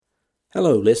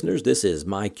Hello, listeners. This is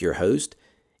Mike, your host.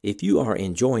 If you are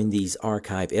enjoying these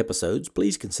archive episodes,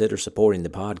 please consider supporting the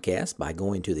podcast by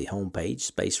going to the homepage,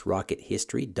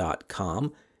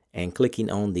 spacerockethistory.com, and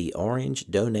clicking on the orange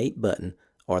donate button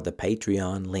or the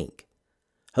Patreon link.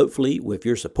 Hopefully, with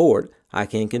your support, I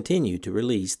can continue to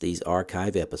release these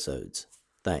archive episodes.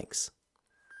 Thanks.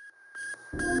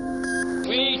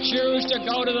 We choose to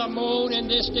go to the moon in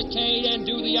this decade and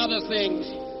do the other things,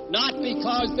 not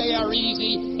because they are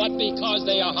easy, but because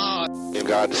they are hard.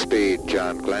 Godspeed,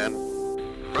 John Glenn.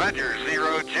 Roger,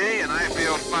 0G, and I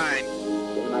feel fine.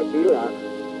 I feel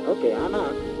okay, I'm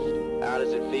out. How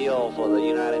does it feel for the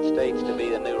United States to be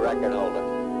the new record holder?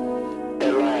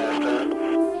 At last, huh?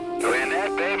 When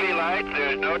that baby lights,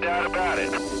 there's no doubt about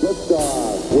it.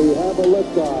 Liftoff. We have a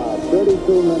liftoff.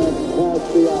 32 minutes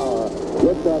past the hour.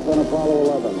 Liftoff on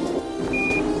Apollo 11.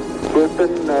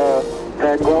 Listen,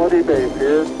 Tranquility Base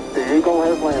here. The Eagle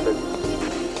has landed.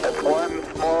 That's one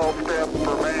small step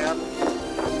for man,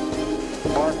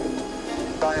 one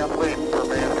giant leap for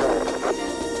mankind.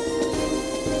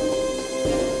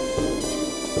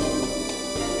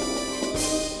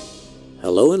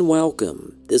 Hello and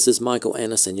welcome. This is Michael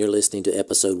Annis, and you're listening to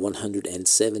episode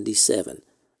 177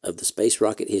 of the Space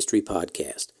Rocket History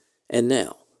Podcast. And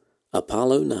now,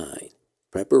 Apollo 9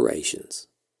 Preparations.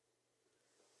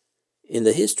 In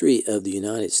the history of the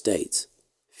United States,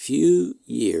 few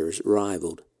years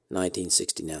rivaled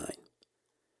 1969.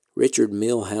 Richard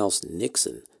Milhous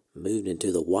Nixon moved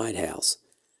into the White House,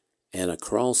 and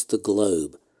across the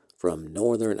globe from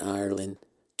Northern Ireland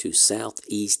to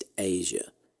Southeast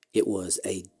Asia, it was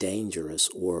a dangerous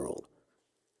world.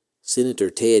 Senator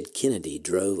Ted Kennedy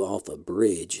drove off a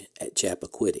bridge at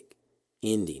Chappaquiddick,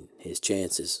 ending his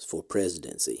chances for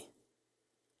presidency.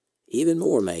 Even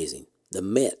more amazing, the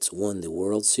Mets won the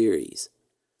World Series.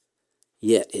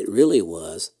 Yet it really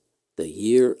was the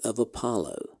year of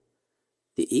Apollo.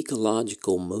 The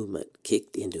ecological movement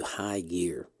kicked into high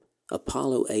gear.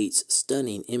 Apollo 8's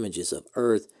stunning images of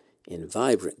Earth in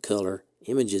vibrant color,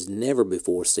 images never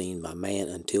before seen by man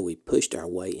until we pushed our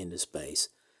way into space,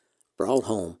 brought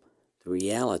home the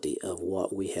reality of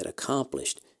what we had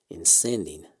accomplished in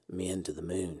sending men to the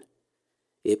moon.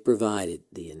 It provided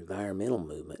the environmental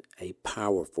movement a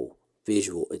powerful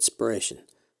visual expression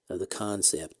of the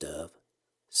concept of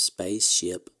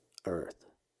Spaceship Earth.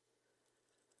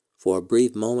 For a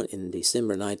brief moment in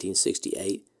December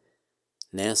 1968,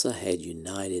 NASA had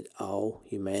united all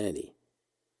humanity.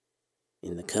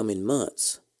 In the coming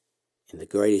months, in the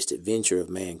greatest adventure of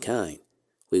mankind,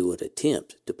 we would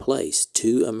attempt to place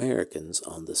 2 Americans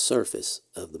on the surface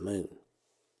of the moon.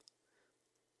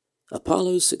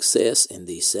 Apollo's success in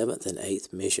the 7th and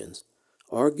 8th missions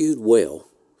argued well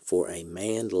for a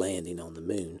manned landing on the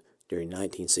moon during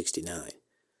 1969.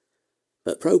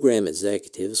 But program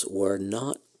executives were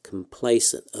not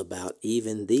complacent about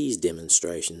even these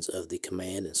demonstrations of the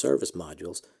command and service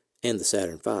modules and the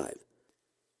Saturn V.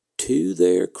 To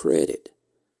their credit,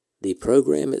 the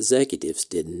program executives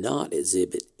did not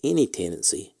exhibit any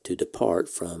tendency to depart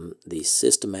from the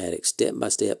systematic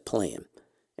step-by-step plan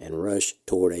and rush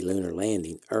toward a lunar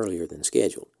landing earlier than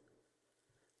scheduled.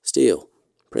 Still,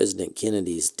 President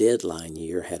Kennedy's deadline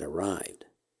year had arrived.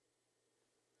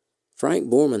 Frank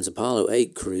Borman's Apollo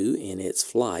 8 crew in its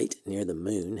flight near the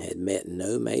moon had met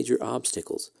no major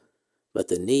obstacles, but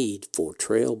the need for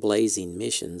trailblazing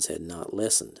missions had not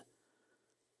lessened.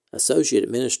 Associate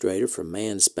Administrator for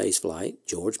Manned Spaceflight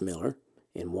George Miller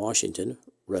in Washington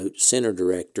wrote Center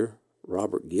Director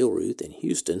Robert Gilruth in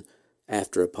Houston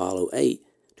after Apollo 8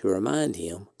 to remind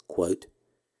him, quote,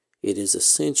 "It is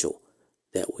essential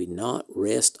that we not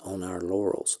rest on our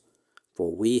laurels,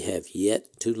 for we have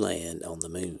yet to land on the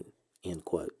moon," end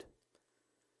quote.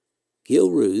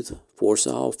 Gilruth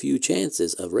foresaw few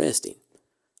chances of resting.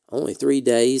 Only 3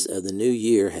 days of the new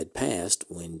year had passed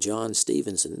when John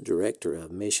Stevenson, Director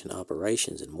of Mission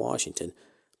Operations in Washington,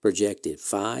 projected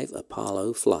 5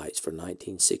 Apollo flights for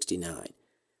 1969,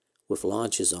 with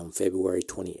launches on February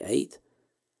 28th,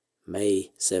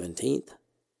 May 17th,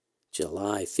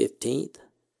 July 15th,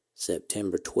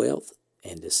 September 12th,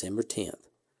 and December 10th.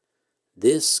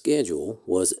 This schedule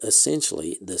was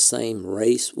essentially the same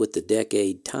race with the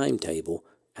decade timetable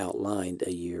outlined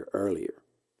a year earlier.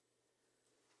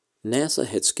 NASA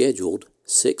had scheduled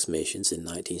 6 missions in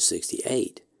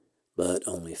 1968, but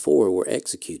only 4 were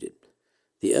executed.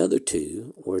 The other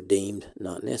 2 were deemed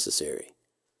not necessary.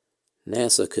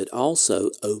 NASA could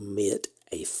also omit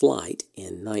a flight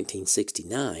in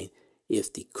 1969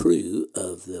 if the crew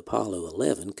of the Apollo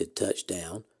 11 could touch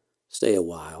down, stay a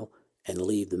while, and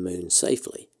leave the moon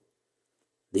safely.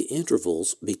 The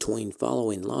intervals between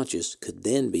following launches could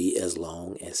then be as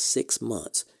long as 6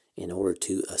 months in order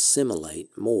to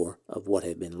assimilate more of what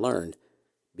had been learned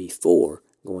before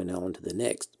going on to the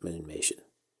next moon mission.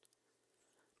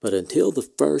 But until the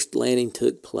first landing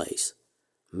took place,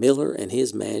 Miller and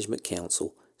his management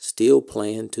council still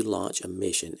planned to launch a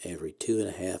mission every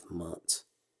 2.5 months.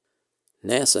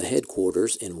 NASA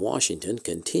headquarters in Washington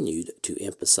continued to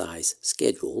emphasize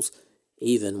schedules,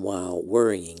 even while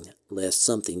worrying lest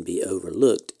something be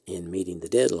overlooked in meeting the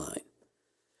deadline.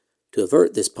 To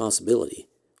avert this possibility,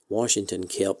 Washington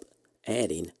kept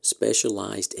adding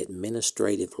specialized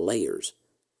administrative layers.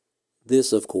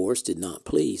 This, of course, did not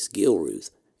please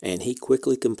Gilruth, and he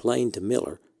quickly complained to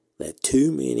Miller that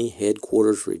too many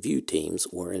headquarters review teams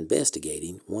were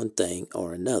investigating one thing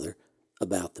or another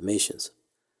about the missions.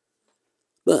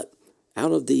 But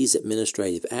out of these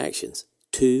administrative actions,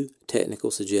 2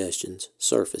 technical suggestions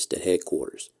surfaced at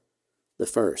headquarters. The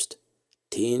first,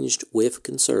 tinged with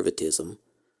conservatism,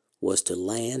 was to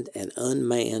land an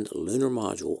unmanned lunar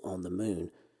module on the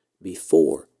moon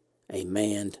before a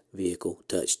manned vehicle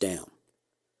touched down.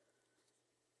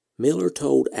 Miller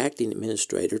told Acting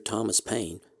Administrator Thomas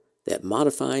Paine that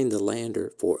modifying the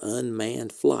lander for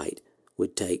unmanned flight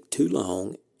would take too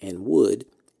long and would,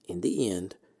 in the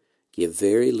end, give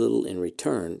very little in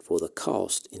return for the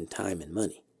cost in time and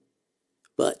money.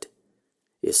 But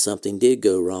if something did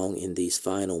go wrong in these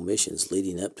final missions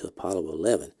leading up to Apollo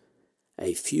 11,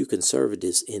 a few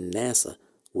conservatives in NASA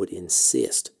would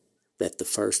insist that the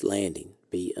first landing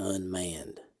be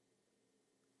unmanned.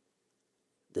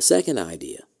 The second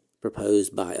idea,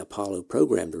 proposed by Apollo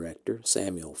Program Director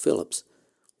Samuel Phillips,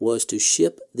 was to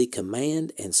ship the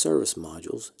command and service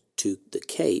modules to the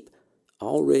Cape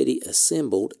already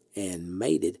assembled and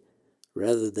mated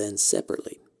rather than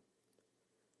separately.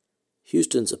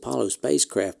 Houston's Apollo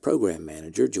spacecraft program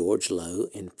manager, George Low,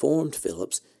 informed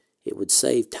Phillips it would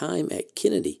save time at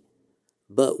Kennedy,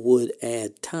 but would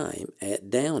add time at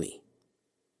Downey.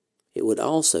 It would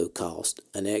also cost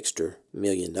an extra $1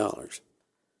 million.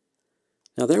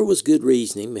 Now, there was good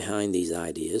reasoning behind these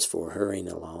ideas for hurrying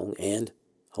along and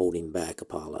holding back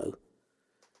Apollo.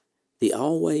 The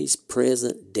always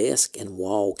present desk and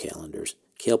wall calendars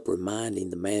kept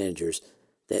reminding the managers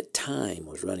that time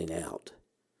was running out.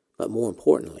 But more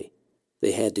importantly,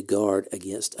 they had to guard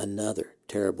against another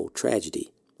terrible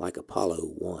tragedy like Apollo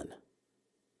 1.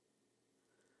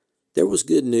 There was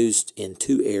good news in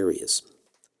 2 areas: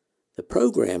 the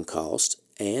program cost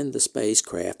and the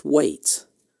spacecraft weights.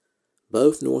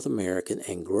 Both North American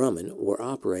and Grumman were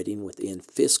operating within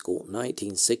fiscal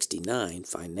 1969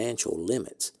 financial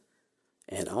limits,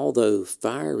 and although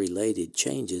fire-related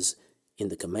changes in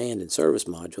the command and service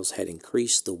modules had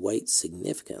increased the weight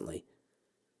significantly,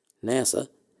 NASA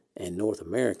and North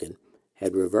American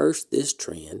had reversed this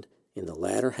trend in the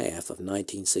latter half of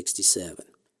 1967.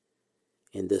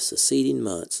 In the succeeding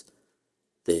months,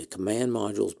 the command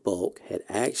module's bulk had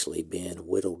actually been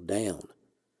whittled down.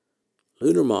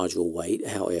 Lunar module weight,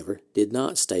 however, did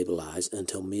not stabilize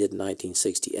until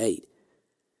mid-1968,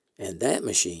 and that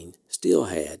machine still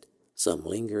had some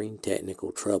lingering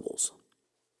technical troubles.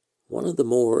 One of the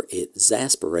more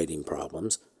exasperating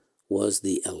problems was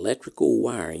the electrical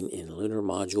wiring in Lunar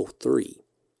Module 3.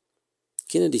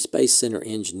 Kennedy Space Center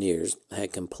engineers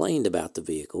had complained about the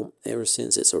vehicle ever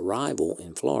since its arrival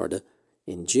in Florida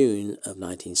in June of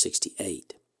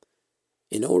 1968.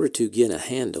 In order to get a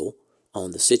handle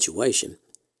on the situation,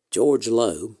 George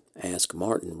Low asked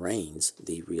Martin Raines,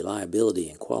 the Reliability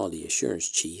and Quality Assurance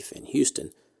Chief in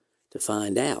Houston, to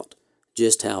find out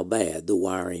just how bad the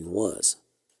wiring was.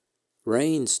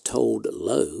 Raines told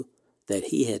Low that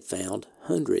he had found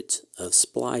hundreds of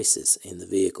splices in the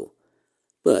vehicle,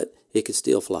 but it could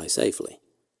still fly safely.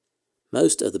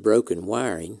 Most of the broken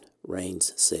wiring,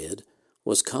 Raines said,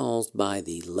 was caused by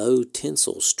the low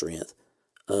tensile strength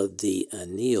of the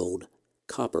annealed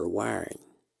copper wiring.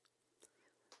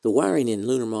 The wiring in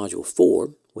Lunar Module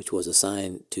 4, which was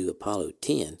assigned to Apollo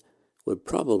 10, would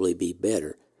probably be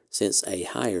better since a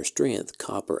higher strength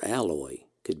copper alloy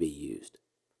could be used.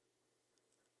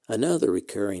 Another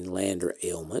recurring lander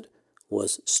ailment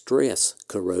was stress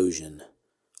corrosion,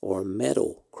 or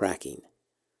metal cracking.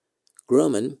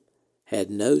 Grumman had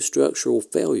no structural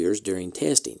failures during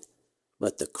testing,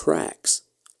 but the cracks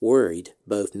worried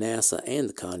both NASA and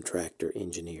the contractor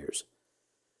engineers.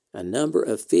 A number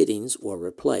of fittings were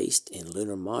replaced in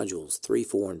Lunar Modules 3,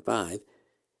 4, and 5,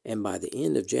 and by the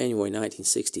end of January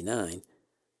 1969,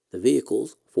 the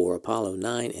vehicles for Apollo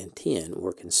 9 and 10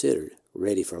 were considered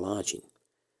ready for launching.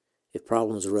 If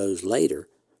problems arose later,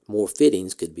 more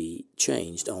fittings could be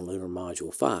changed on Lunar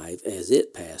Module 5 as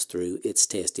it passed through its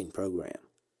testing program.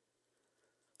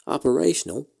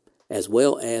 Operational as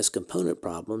well as component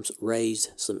problems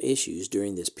raised some issues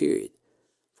during this period.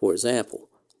 For example,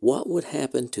 what would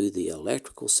happen to the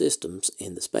electrical systems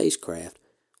in the spacecraft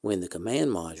when the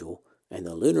command module and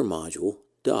the lunar module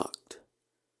docked?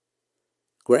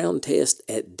 Ground tests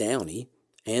at Downey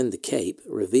and the Cape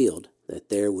revealed that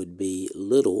there would be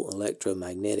little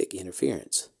electromagnetic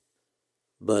interference.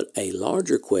 But a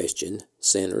larger question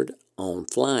centered on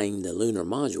flying the lunar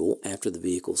module after the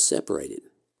vehicles separated.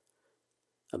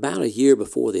 About a year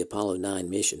before the Apollo 9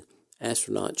 mission,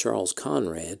 astronaut Charles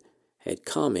Conrad had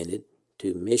commented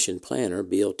to mission planner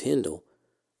Bill Tyndall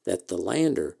that the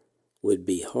lander would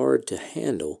be hard to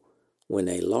handle when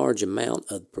a large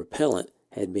amount of propellant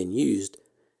had been used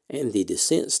and the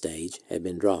descent stage had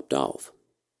been dropped off.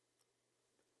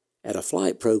 At a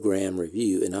flight program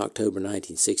review in October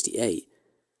 1968,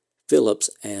 Phillips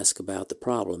asked about the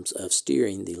problems of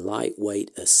steering the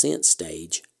lightweight ascent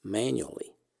stage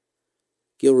manually.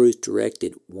 Gilruth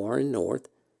directed Warren North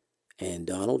and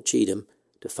Donald Cheatham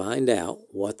to find out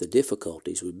what the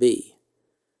difficulties would be.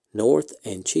 North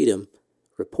and Cheatham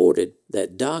reported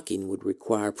that docking would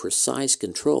require precise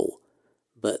control,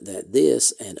 but that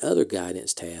this and other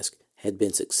guidance tasks had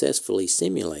been successfully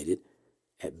simulated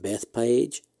at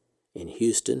Bethpage, in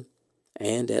Houston,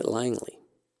 and at Langley.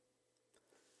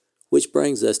 Which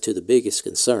brings us to the biggest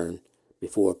concern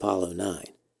before Apollo 9,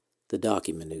 the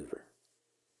docking maneuver.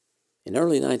 In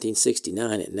early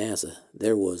 1969 at NASA,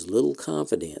 there was little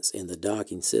confidence in the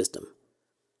docking system.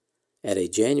 At a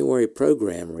January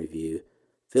program review,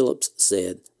 Phillips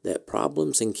said that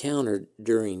problems encountered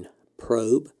during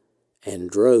probe and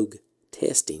drogue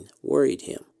testing worried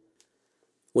him.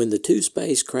 When the two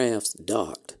spacecrafts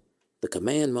docked, the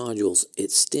command module's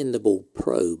extendable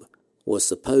probe was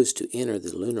supposed to enter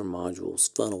the lunar module's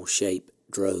funnel-shaped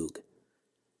drogue.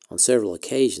 On several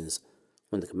occasions,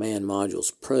 when the command module's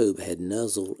probe had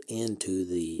nuzzled into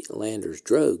the lander's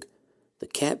drogue, the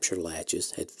capture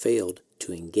latches had failed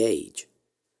to engage.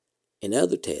 In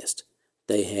other tests,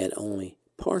 they had only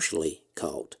partially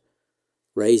caught,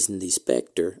 raising the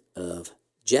specter of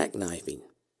jackknifing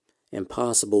and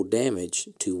possible damage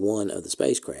to one of the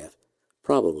spacecraft,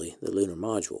 probably the lunar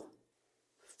module.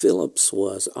 Phillips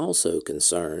was also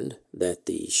concerned that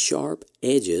the sharp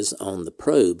edges on the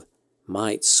probe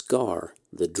might scar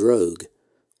the drogue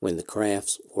when the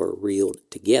crafts were reeled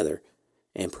together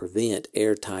and prevent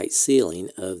airtight sealing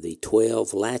of the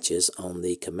 12 latches on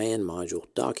the command module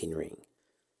docking ring.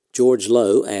 George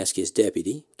Low asked his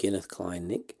deputy, Kenneth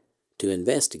Kleinnick, to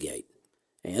investigate,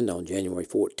 and on January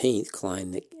 14th,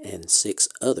 Kleinnick and 6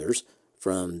 others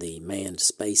from the Manned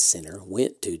Space Center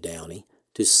went to Downey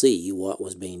to see what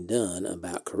was being done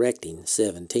about correcting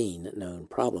 17 known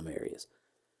problem areas.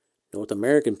 North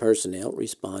American personnel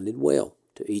responded well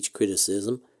to each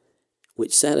criticism,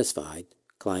 which satisfied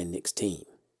Kleinnick's team.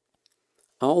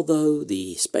 Although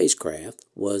the spacecraft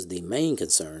was the main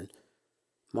concern,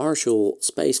 Marshall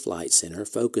Space Flight Center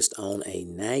focused on a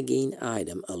nagging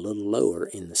item a little lower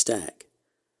in the stack.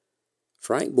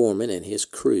 Frank Borman and his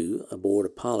crew aboard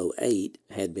Apollo 8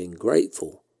 had been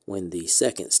grateful when the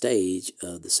second stage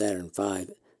of the Saturn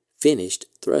V finished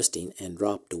thrusting and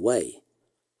dropped away.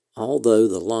 Although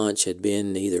the launch had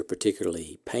been neither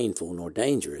particularly painful nor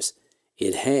dangerous,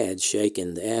 it had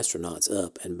shaken the astronauts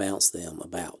up and bounced them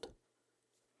about.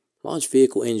 Launch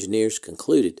vehicle engineers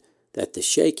concluded that the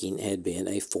shaking had been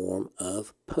a form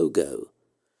of pogo,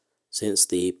 since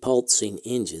the pulsing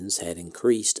engines had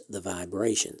increased the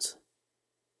vibrations.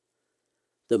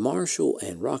 The Marshall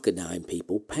and Rocketdyne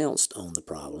people pounced on the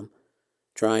problem,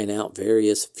 trying out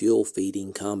various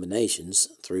fuel-feeding combinations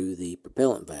through the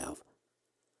propellant valve.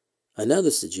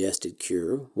 Another suggested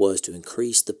cure was to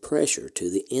increase the pressure to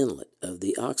the inlet of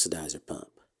the oxidizer pump.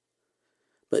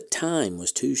 But time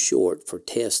was too short for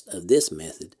tests of this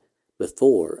method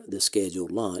before the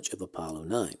scheduled launch of Apollo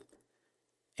 9,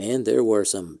 and there were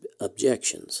some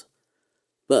objections.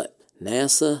 But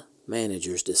NASA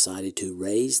managers decided to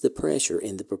raise the pressure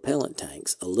in the propellant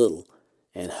tanks a little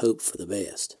and hope for the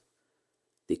best.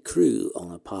 The crew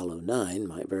on Apollo 9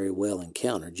 might very well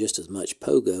encounter just as much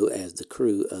pogo as the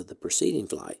crew of the preceding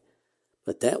flight,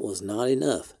 but that was not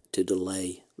enough to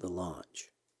delay the launch.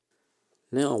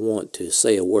 Now I want to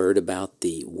say a word about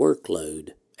the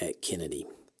workload at Kennedy.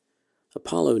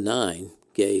 Apollo 9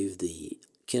 gave the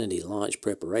Kennedy Launch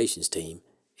Preparations Team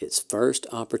its first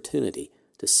opportunity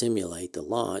to simulate the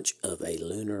launch of a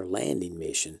lunar landing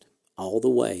mission all the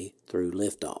way through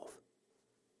liftoff.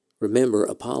 Remember,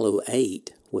 Apollo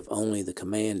 8, with only the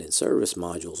command and service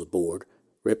modules aboard,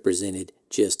 represented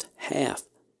just half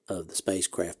of the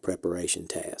spacecraft preparation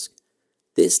task.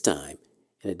 This time,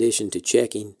 in addition to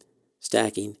checking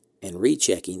stacking, and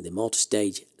rechecking the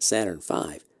multi-stage Saturn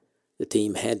V, the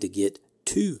team had to get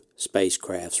 2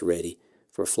 spacecrafts ready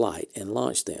for flight and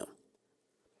launch them.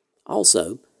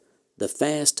 Also, the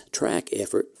fast track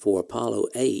effort for Apollo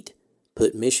 8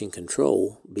 put mission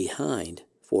control behind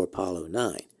for Apollo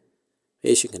 9.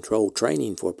 Mission control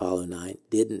training for Apollo 9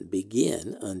 didn't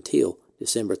begin until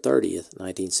December 30th,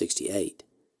 1968.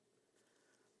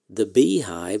 The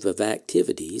beehive of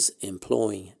activities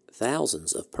employing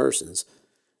thousands of persons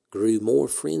grew more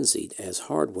frenzied as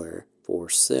hardware for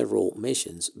several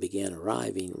missions began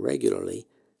arriving regularly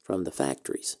from the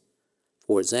factories.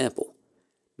 For example,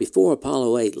 before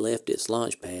Apollo 8 left its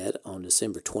launch pad on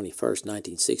December 21,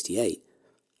 1968,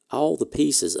 all the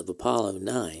pieces of Apollo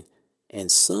 9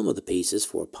 and some of the pieces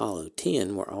for Apollo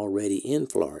 10 were already in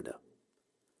Florida.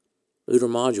 Lunar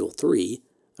Module 3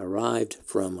 arrived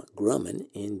from Grumman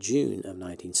in June of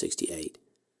 1968.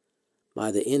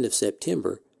 By the end of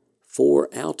September, 4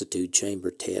 altitude chamber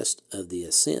tests of the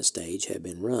ascent stage had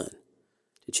been run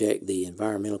to check the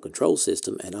environmental control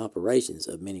system and operations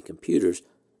of many computers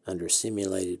under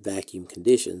simulated vacuum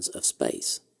conditions of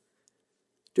space.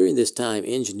 During this time,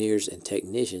 engineers and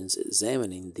technicians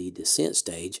examining the descent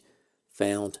stage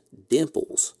found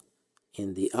dimples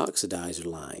in the oxidizer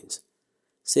lines.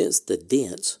 Since the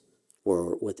dents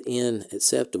were within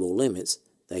acceptable limits,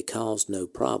 they caused no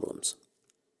problems.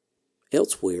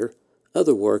 Elsewhere,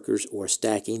 other workers were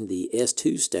stacking the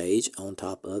S2 stage on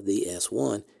top of the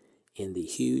S1 in the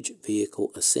huge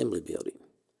vehicle assembly building.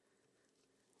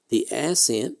 The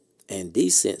ascent and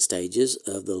descent stages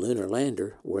of the lunar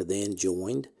lander were then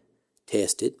joined,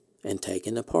 tested, and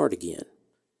taken apart again.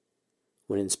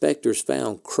 When inspectors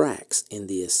found cracks in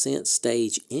the ascent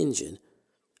stage engine,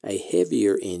 a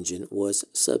heavier engine was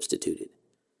substituted.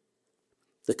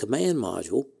 The command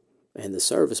module and the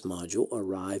service module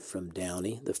arrived from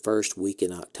Downey the first week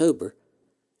in October,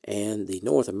 and the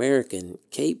North American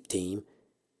Cape team,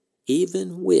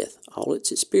 even with all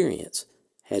its experience,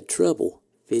 had trouble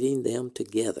fitting them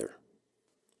together.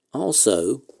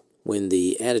 Also, when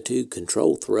the attitude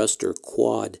control thruster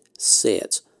quad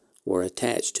sets were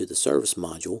attached to the service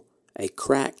module, a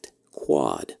cracked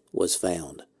quad was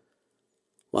found.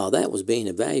 While that was being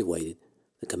evaluated,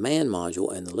 the command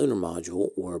module and the lunar module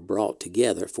were brought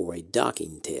together for a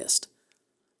docking test.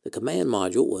 The command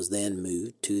module was then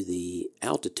moved to the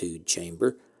altitude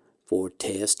chamber for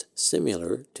tests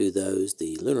similar to those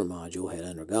the lunar module had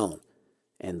undergone,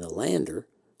 and the lander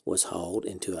was hauled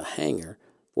into a hangar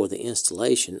for the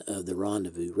installation of the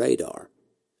rendezvous radar,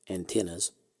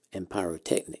 antennas, and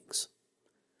pyrotechnics.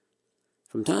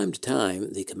 From time to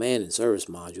time, the command and service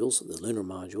modules, the lunar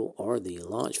module, or the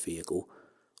launch vehicle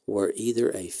were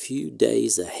either a few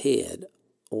days ahead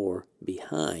or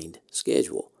behind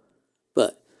schedule,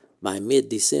 but by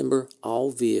mid-December,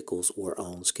 all vehicles were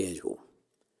on schedule.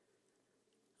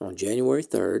 On January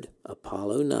 3rd,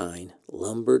 Apollo 9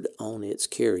 lumbered on its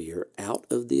carrier out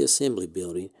of the assembly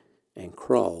building and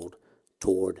crawled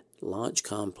toward Launch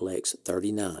Complex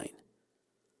 39.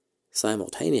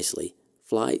 Simultaneously,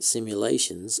 flight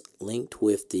simulations linked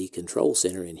with the control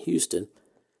center in Houston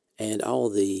and all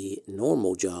the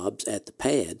normal jobs at the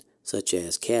pad, such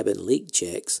as cabin leak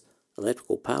checks,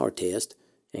 electrical power test,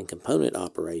 and component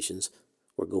operations,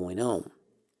 were going on.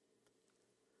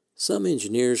 Some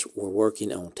engineers were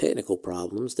working on technical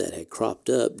problems that had cropped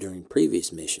up during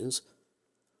previous missions.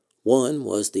 One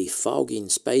was the fogging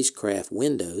spacecraft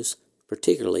windows,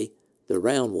 particularly the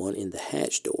round one in the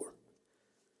hatch door.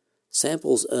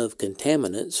 Samples of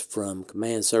contaminants from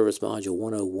Command Service Module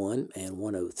 101 and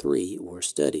 103 were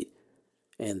studied,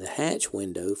 and the hatch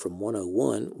window from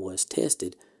 101 was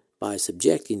tested by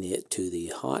subjecting it to the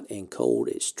hot and cold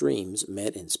extremes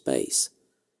met in space.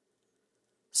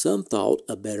 Some thought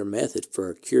a better method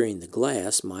for curing the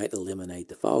glass might eliminate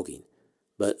the fogging,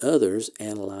 but others,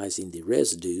 analyzing the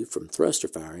residue from thruster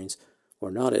firings,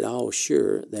 were not at all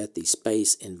sure that the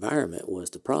space environment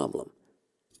was the problem.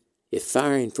 If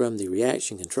firing from the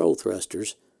reaction control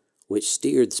thrusters, which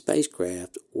steered the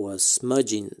spacecraft, was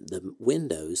smudging the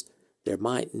windows, there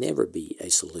might never be a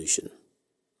solution.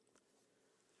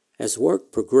 As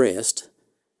work progressed,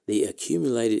 the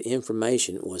accumulated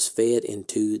information was fed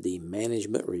into the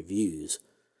management reviews.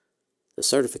 The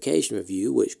certification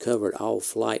review, which covered all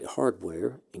flight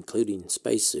hardware, including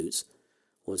spacesuits,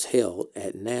 was held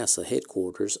at NASA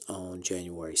headquarters on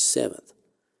January 7th.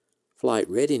 Flight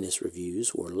readiness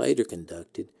reviews were later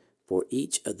conducted for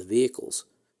each of the vehicles,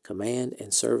 command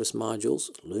and service modules,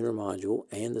 lunar module,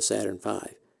 and the Saturn V,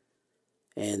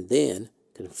 and then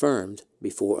confirmed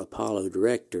before Apollo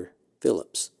Director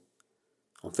Phillips.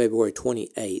 On February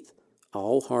 28th,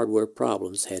 all hardware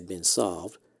problems had been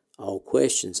solved, all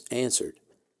questions answered.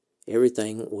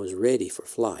 Everything was ready for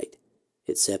flight,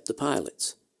 except the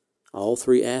pilots. All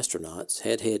 3 astronauts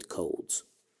had head colds.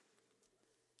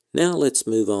 Now let's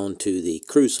move on to the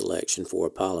crew selection for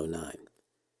Apollo 9.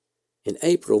 In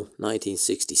April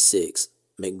 1966,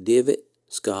 McDivitt,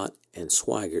 Scott, and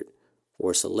Swigert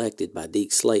were selected by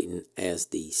Deke Slayton as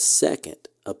the second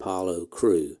Apollo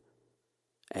crew,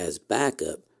 as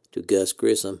backup to Gus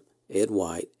Grissom, Ed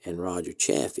White, and Roger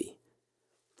Chaffee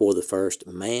for the first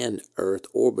manned Earth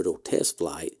orbital test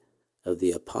flight of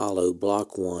the Apollo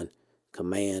Block 1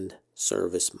 Command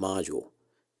Service Module,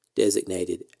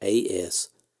 designated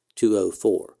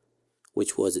AS-204,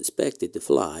 which was expected to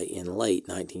fly in late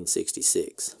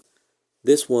 1966.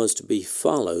 This was to be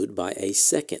followed by a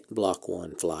second Block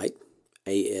 1 flight,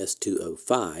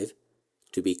 AS-205,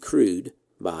 to be crewed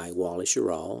by Wally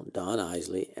Schirra, Don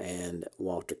Isley, and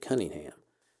Walter Cunningham.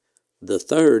 The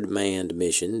third manned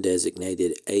mission,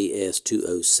 designated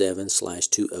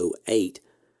AS-207/208,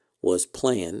 was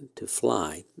planned to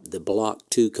fly the Block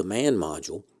 2 command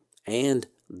module and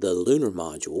the lunar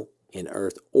module in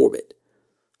Earth orbit,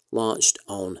 launched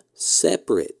on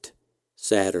separate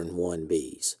Saturn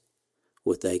 1Bs,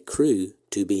 with a crew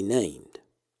to be named.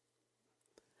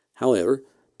 However,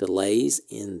 delays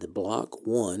in the Block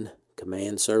 1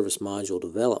 Command Service Module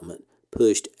development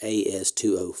pushed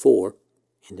AS-204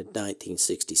 into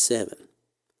 1967.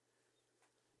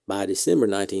 By December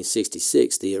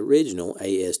 1966, the original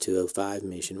AS-205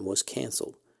 mission was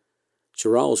canceled.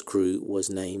 Schirra's crew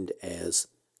was named as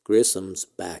Grissom's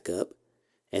backup,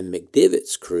 and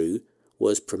McDivitt's crew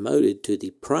was promoted to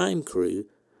the prime crew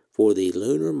for the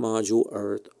Lunar Module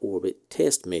Earth Orbit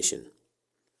Test Mission,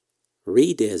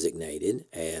 redesignated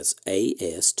as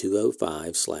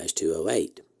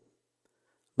AS-205/208.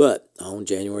 But on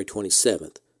January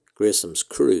 27th, Grissom's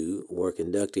crew were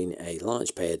conducting a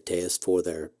launch pad test for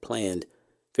their planned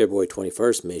February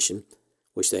 21st mission,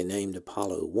 which they named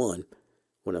Apollo 1,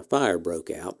 when a fire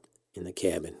broke out in the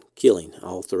cabin, killing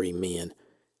all 3 men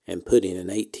and putting an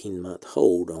 18-month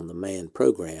hold on the manned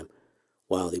program,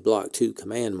 while the Block 2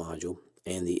 command module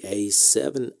and the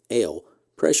A-7L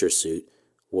pressure suit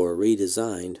were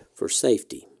redesigned for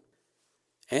safety.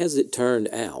 As it turned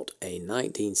out, a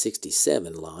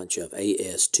 1967 launch of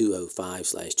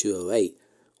AS-205/208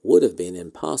 would have been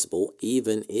impossible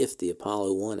even if the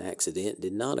Apollo 1 accident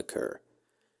did not occur,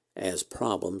 as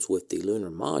problems with the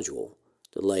lunar module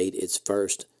delayed its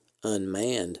first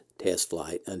unmanned test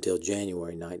flight until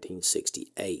January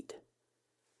 1968.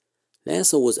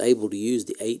 NASA was able to use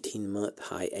the 18-month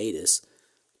hiatus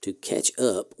to catch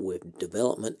up with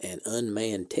development and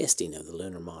unmanned testing of the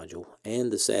lunar module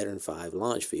and the Saturn V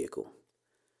launch vehicle.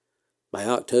 By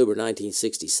October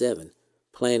 1967,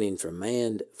 planning for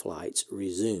manned flights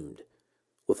resumed,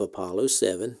 with Apollo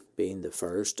 7 being the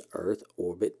first Earth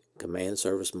orbit command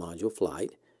service module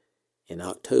flight in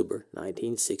October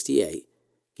 1968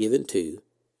 given to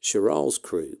Schirra's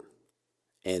crew,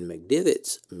 and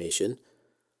McDivitt's mission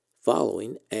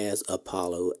following as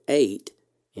Apollo 8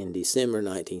 in December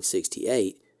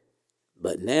 1968,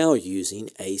 but now using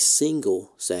a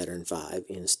single Saturn V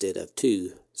instead of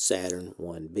 2 Saturn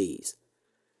 1Bs.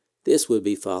 This would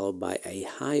be followed by a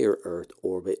higher Earth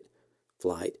orbit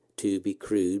flight to be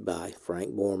crewed by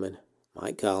Frank Borman,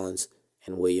 Mike Collins,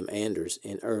 and William Anders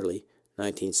in early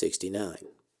 1969.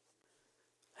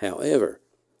 However,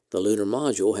 the lunar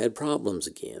module had problems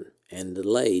again and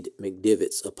delayed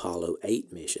McDivitt's Apollo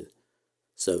 8 mission,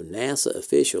 so NASA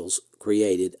officials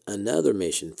created another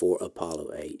mission for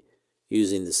Apollo 8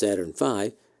 using the Saturn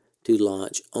V to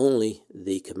launch only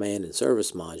the command and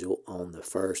service module on the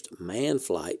first manned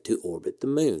flight to orbit the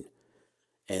moon,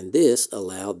 and this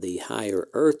allowed the higher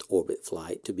Earth orbit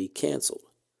flight to be canceled.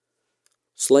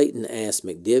 Slayton asked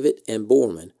McDivitt and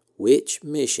Borman which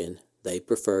mission they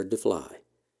preferred to fly.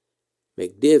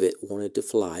 McDivitt wanted to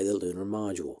fly the lunar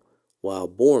module, while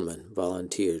Borman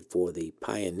volunteered for the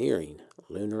pioneering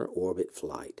lunar orbit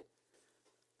flight.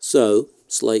 So,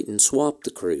 Slayton swapped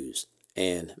the crews,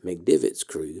 and McDivitt's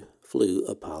crew flew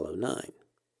Apollo 9.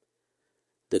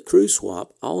 The crew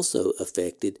swap also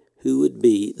affected who would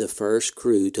be the first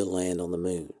crew to land on the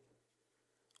moon.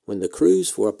 When the crews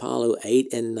for Apollo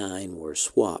 8 and 9 were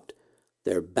swapped,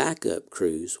 their backup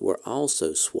crews were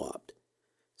also swapped.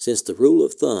 Since the rule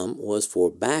of thumb was for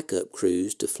backup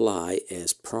crews to fly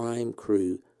as prime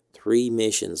crew 3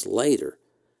 missions later,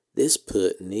 this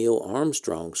put Neil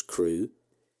Armstrong's crew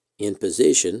in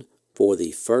position for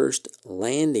the first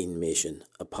landing mission,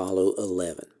 Apollo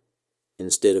 11,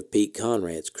 instead of Pete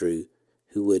Conrad's crew,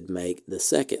 who would make the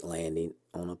second landing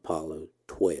on Apollo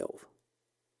 12.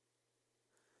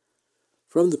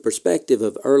 From the perspective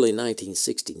of early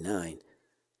 1969,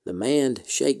 the manned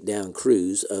shakedown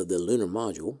cruise of the lunar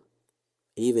module,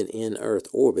 even in Earth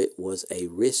orbit, was a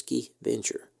risky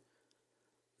venture.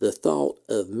 The thought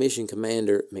of Mission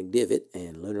Commander McDivitt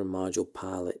and lunar module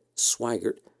pilot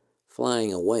Swigert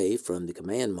flying away from the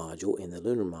command module in the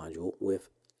lunar module with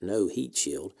no heat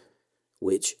shield,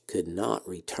 which could not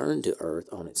return to Earth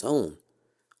on its own,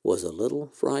 was a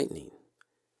little frightening.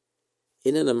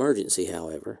 In an emergency,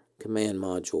 however, command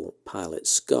module pilot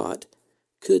Scott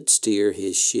could steer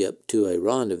his ship to a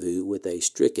rendezvous with a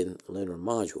stricken lunar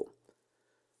module.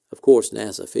 Of course,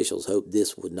 NASA officials hoped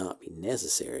this would not be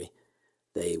necessary.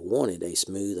 They wanted a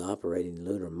smooth operating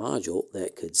lunar module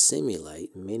that could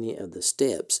simulate many of the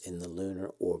steps in the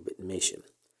lunar orbit mission.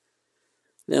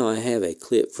 Now I have a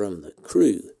clip from the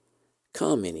crew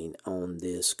commenting on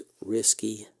this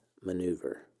risky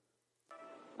maneuver.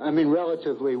 I mean,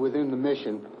 relatively within the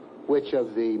mission, which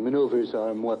of the maneuvers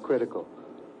are more critical?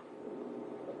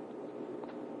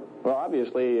 Well,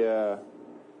 obviously,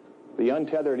 the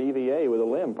untethered EVA with a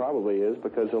limb probably is,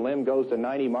 because the limb goes to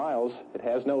 90 miles. It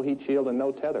has no heat shield and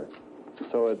no tether.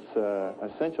 So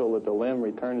it's essential that the limb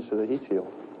returns to the heat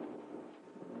shield.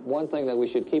 One thing that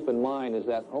we should keep in mind is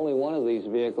that only one of these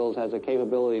vehicles has a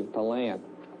capability to land.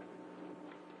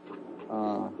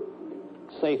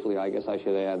 Safely, I guess I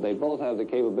should add. They both have the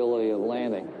capability of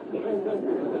landing.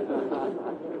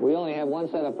 We only have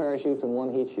one set of parachutes and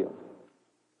one heat shield.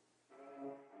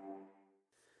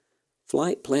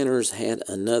 Flight planners had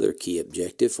another key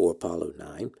objective for Apollo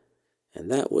 9, and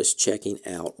that was checking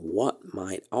out what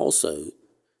might also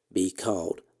be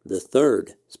called the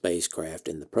third spacecraft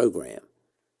in the program,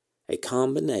 a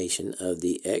combination of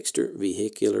the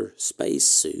extravehicular space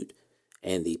suit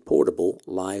and the portable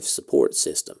life support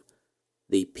system,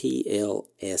 the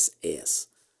PLSS,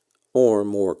 or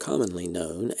more commonly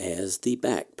known as the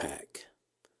backpack.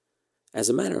 As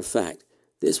a matter of fact,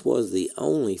 this was the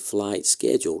only flight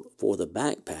scheduled for the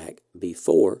backpack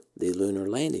before the lunar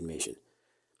landing mission,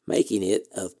 making it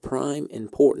of prime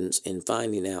importance in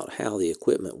finding out how the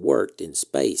equipment worked in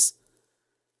space.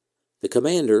 The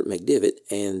commander, McDivitt,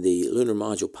 and the lunar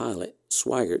module pilot,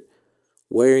 Swigert,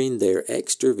 wearing their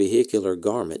extravehicular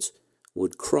garments,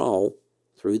 would crawl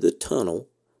through the tunnel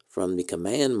from the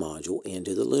command module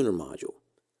into the lunar module.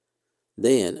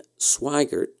 Then,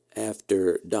 Swigert,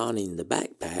 after donning the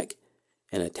backpack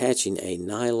and attaching a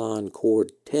nylon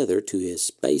cord tether to his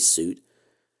spacesuit,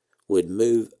 would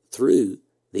move through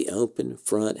the open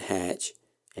front hatch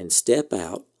and step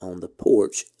out on the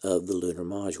porch of the lunar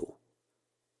module.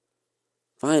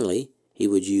 Finally, he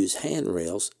would use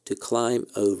handrails to climb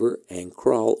over and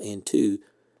crawl into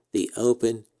the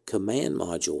open command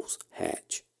module's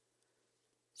hatch.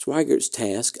 Swigert's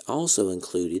task also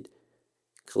included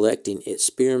collecting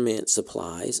experiment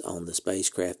supplies on the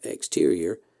spacecraft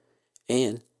exterior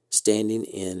and standing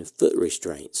in foot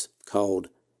restraints called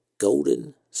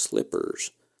golden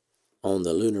slippers on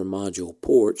the lunar module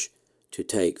porch to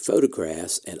take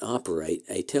photographs and operate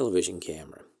a television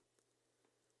camera.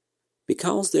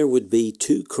 Because there would be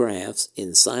two crafts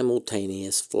in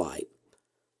simultaneous flight,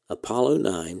 Apollo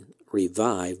 9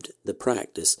 revived the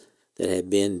practice that had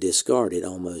been discarded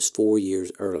almost 4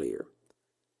 years earlier.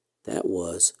 That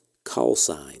was call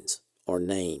signs or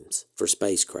names for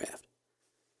spacecraft.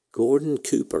 Gordon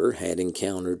Cooper had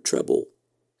encountered trouble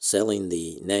selling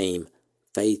the name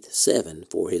Faith 7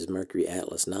 for his Mercury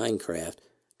Atlas 9 craft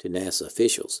to NASA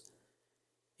officials.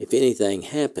 If anything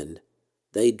happened,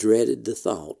 they dreaded the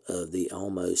thought of the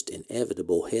almost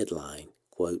inevitable headline,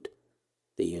 quote,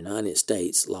 "The United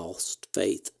States lost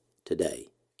faith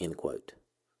today," end quote.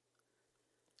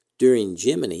 During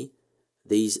Gemini,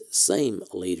 these same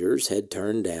leaders had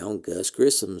turned down Gus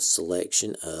Grissom's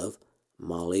selection of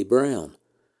Molly Brown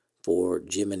for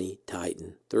Gemini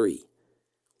Titan III,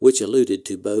 which alluded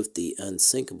to both the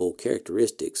unsinkable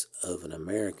characteristics of an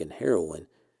American heroine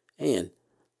and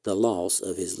the loss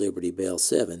of his Liberty Bell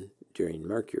 7 during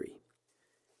Mercury.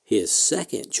 His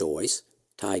second choice,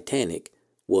 Titanic,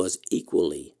 was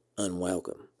equally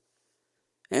unwelcome.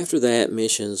 After that,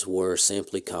 missions were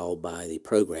simply called by the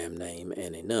program name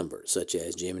and a number, such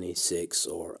as Gemini 6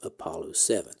 or Apollo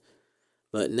 7.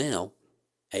 But now,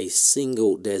 a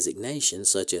single designation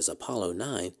such as Apollo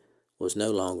 9 was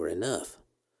no longer enough.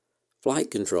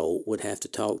 Flight control would have to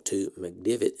talk to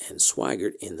McDivitt and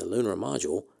Swigert in the lunar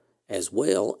module, as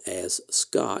well as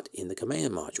Scott in the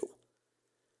command module.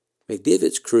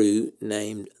 McDivitt's crew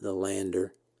named the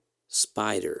lander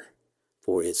Spider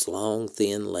for its long,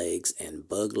 thin legs and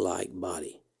bug-like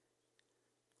body.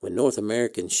 When North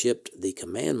American shipped the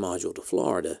command module to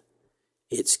Florida,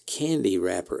 its candy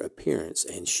wrapper appearance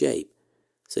and shape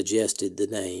suggested the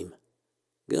name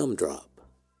Gumdrop.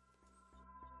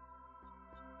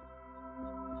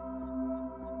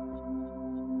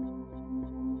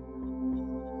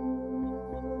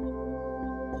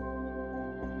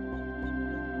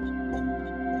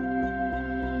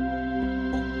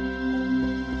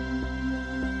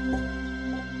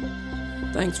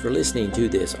 Thanks for listening to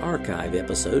this archive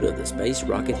episode of the Space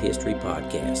Rocket History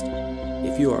Podcast.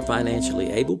 If you are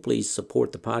financially able, please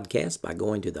support the podcast by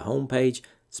going to the homepage,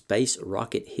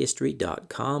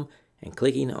 spacerockethistory.com, and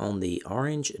clicking on the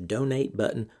orange Donate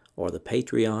button or the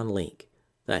Patreon link.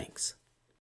 Thanks.